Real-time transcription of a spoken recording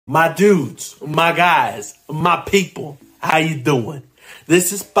my dudes, my guys, my people, how you doing?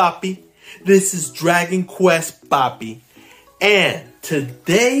 This is Poppy. This is Dragon Quest Poppy. And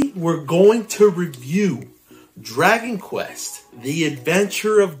today we're going to review Dragon Quest, The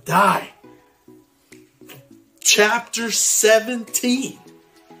Adventure of Dai. Chapter 17.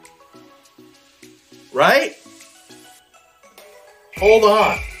 Right? Hold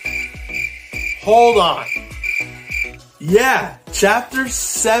on. Yeah, chapter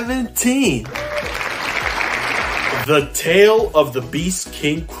 17. The Tale of the Beast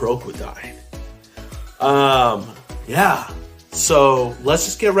King Crocodine. Yeah. So, let's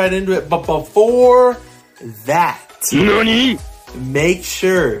just get right into it. But before that, NANI? make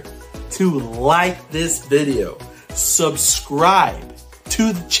sure to like this video, subscribe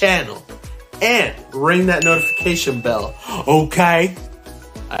to the channel, and ring that notification bell. Okay?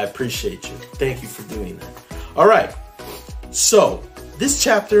 I appreciate you. Thank you for doing that. All right. So, this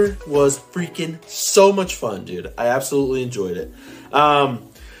chapter was freaking so much fun, dude. I absolutely enjoyed it.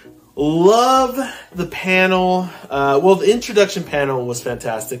 Love the panel. Well, the introduction panel was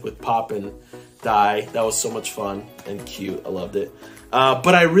fantastic with Pop and Dai. That was so much fun and cute. I loved it.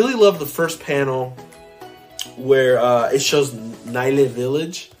 But I really love the first panel where it shows Nile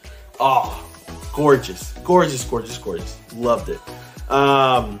Village. Oh, gorgeous. Gorgeous, gorgeous, gorgeous. Loved it.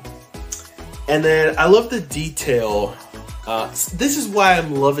 And then I love the detail. This is why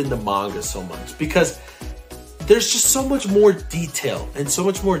I'm loving the manga so much, because there's just so much more detail and so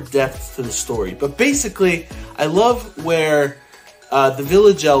much more depth to the story. But basically, I love where the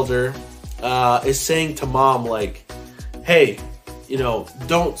village elder is saying to mom, like, hey, you know,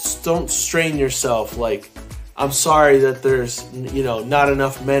 don't strain yourself. Like, I'm sorry that there's, you know, not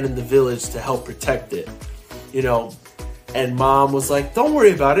enough men in the village to help protect it, you know. And mom was like, don't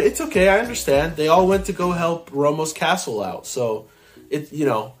worry about it. It's okay. I understand. They all went to go help Romo's castle out. So, it, you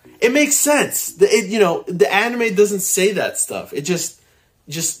know, it makes sense. You know, the anime doesn't say that stuff. It just,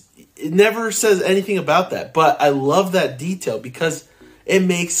 it never says anything about that. But I love that detail because it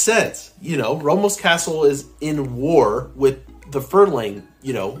makes sense. You know, Romo's castle is in war with the Furling,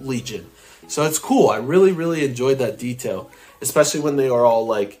 you know, Legion. So it's cool. I really, really enjoyed that detail. Especially when they are all,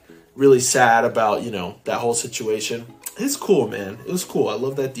 like, really sad about, you know, that whole situation. It's cool, man. It was cool. I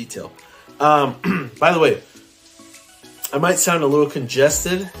love that detail. By the way, I might sound a little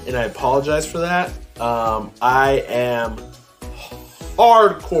congested, and I apologize for that. I am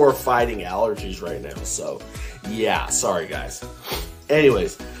hardcore fighting allergies right now, so yeah, sorry guys.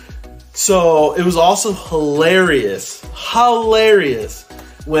 Anyways, so it was also hilarious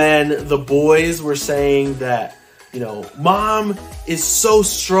when the boys were saying that, you know, mom is so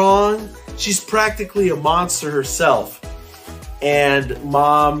strong, she's practically a monster herself. And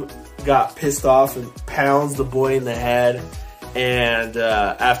mom got pissed off and pounds the boy in the head. And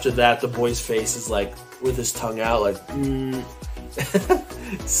after that, the boy's face is like, with his tongue out, like,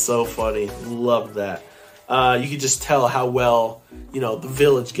 So funny. Love that. You can just tell how well, you know, the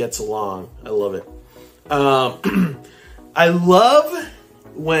village gets along. I love it. I love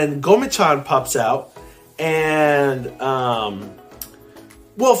when Gome-chan pops out. And,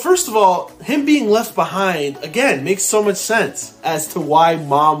 well, first of all, him being left behind, again, makes so much sense as to why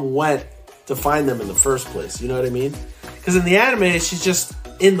mom went to find them in the first place. You know what I mean? Because in the anime, she's just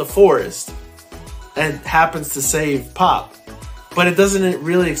in the forest and happens to save Pop. But it doesn't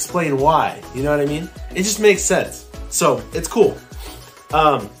really explain why. You know what I mean? It just makes sense. So, it's cool.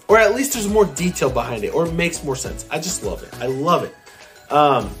 Or at least there's more detail behind it. Or it makes more sense. I just love it. I love it.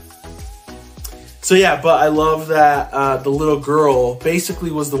 So yeah, but I love that the little girl basically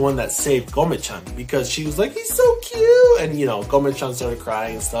was the one that saved Gome-chan because she was like, he's so cute. And, you know, Gome-chan started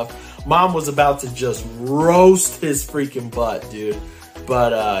crying and stuff. Mom was about to just roast his freaking butt, dude.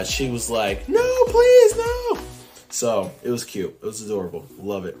 But she was like, no, please, no. So it was cute. It was adorable.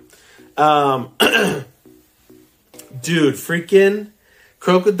 Love it. Dude, freaking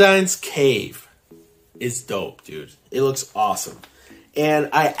Crocodine's cave is dope, dude. It looks awesome. And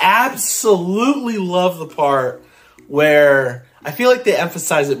I absolutely love the part where I feel like they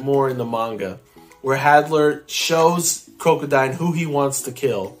emphasize it more in the manga, where Hadler shows Crocodine who he wants to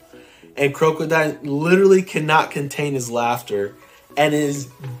kill. And Crocodine literally cannot contain his laughter and is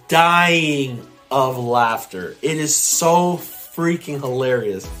dying of laughter. It is so freaking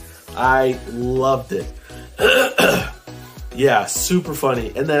hilarious. I loved it. Yeah, super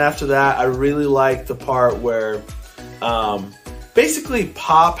funny. And then after that, I really liked the part where basically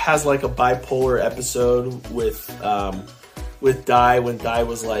Pop has like a bipolar episode with Dai, when Dai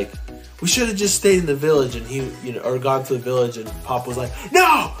was like, we should have just stayed in the village, and he, you know, or gone to the village, and Pop was like,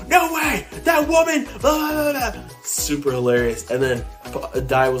 no way, that woman, blah, blah, blah. Super hilarious. And then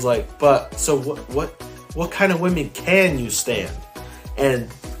Dai was like, but, so what kind of women can you stand? And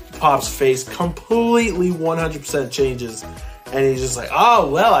Pop's face completely 100% changes, and he's just like, oh,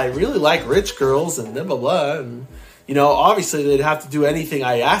 well, I really like rich girls, and blah, blah, blah, and, you know, obviously they'd have to do anything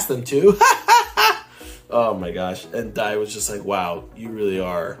I asked them to. Oh my gosh. And Dai was just like, wow, you really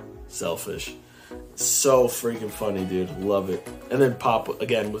are selfish. So freaking funny, dude. Love it. And then Pop,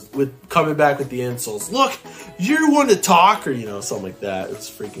 again, was coming back with the insults. Look, you're one to talk, or, you know, something like that. It was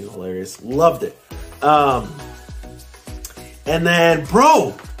freaking hilarious. Loved it. And then,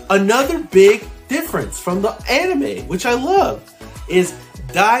 bro, another big difference from the anime, which I love, is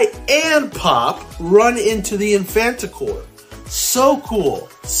Dai and Pop run into the Infanticore. So cool.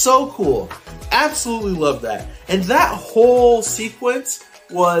 So cool. Absolutely love that. And that whole sequence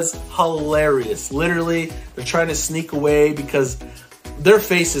was hilarious. Literally, they're trying to sneak away because their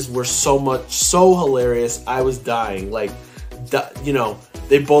faces were so hilarious. I was dying. Like, you know,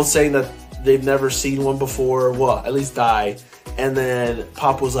 they both saying that they've never seen one before. Well, at least Dai. And then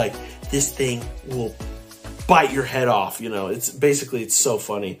Pop was like, this thing will bite your head off. You know, it's basically, it's so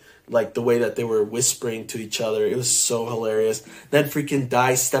funny. Like the way that they were whispering to each other. It was so hilarious. Then freaking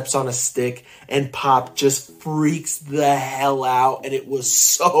Dai steps on a stick and Pop just freaks the hell out. And it was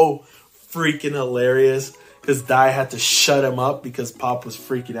so freaking hilarious because Dai had to shut him up because Pop was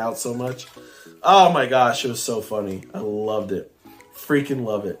freaking out so much. Oh my gosh, it was so funny. I loved it. Freaking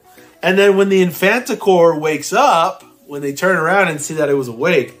love it. And then when the Infanticore wakes up, when they turn around and see that it was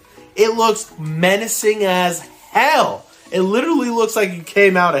awake, it looks menacing as hell. It literally looks like it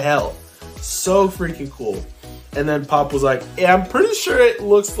came out of hell. So freaking cool. And then Pop was like, yeah, I'm pretty sure it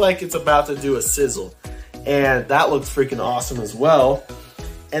looks like it's about to do a sizzle. And that looked freaking awesome as well.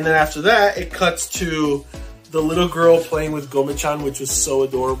 And then after that, it cuts to the little girl playing with Gomichan, which was so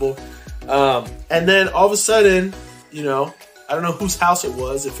adorable. And then all of a sudden, you know, I don't know whose house it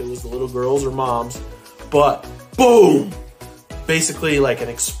was, if it was the little girl's or mom's, but boom! Basically like an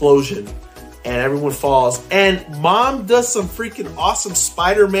explosion. And everyone falls. And Mom does some freaking awesome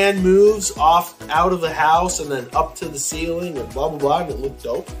Spider-Man moves out of the house and then up to the ceiling and blah, blah, blah. And it looked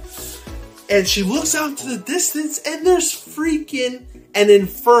dope. And she looks out into the distance and there's freaking an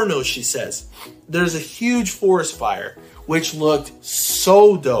inferno, she says. There's a huge forest fire, which looked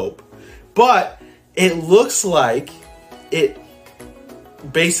so dope. But it looks like it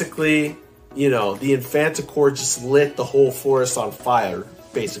basically, you know, the Infanticore just lit the whole forest on fire,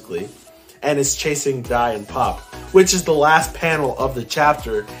 basically. And it's chasing Dai and Pop, which is the last panel of the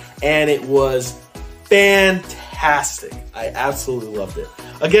chapter, and it was fantastic. I absolutely loved it.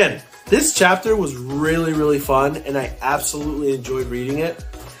 Again, this chapter was really, really fun, and I absolutely enjoyed reading it.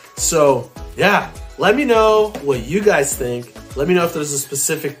 So, yeah, let me know what you guys think. Let me know if there's a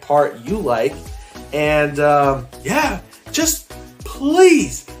specific part you like. And, yeah, just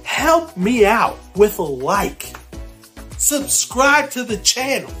please help me out with a like. Subscribe to the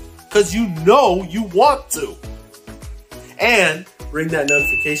channel, because you know you want to. And ring that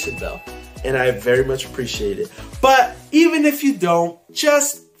notification bell. And I very much appreciate it. But even if you don't,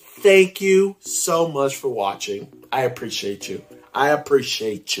 just thank you so much for watching. I appreciate you. I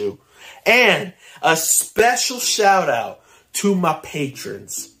appreciate you. And a special shout out to my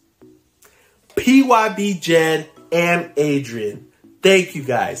patrons, PYB Jed and Adrian. Thank you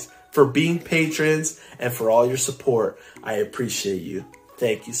guys for being patrons and for all your support. I appreciate you.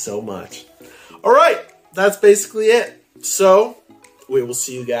 Thank you so much. All right, that's basically it. So we will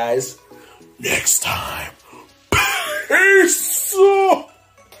see you guys next time. Peace.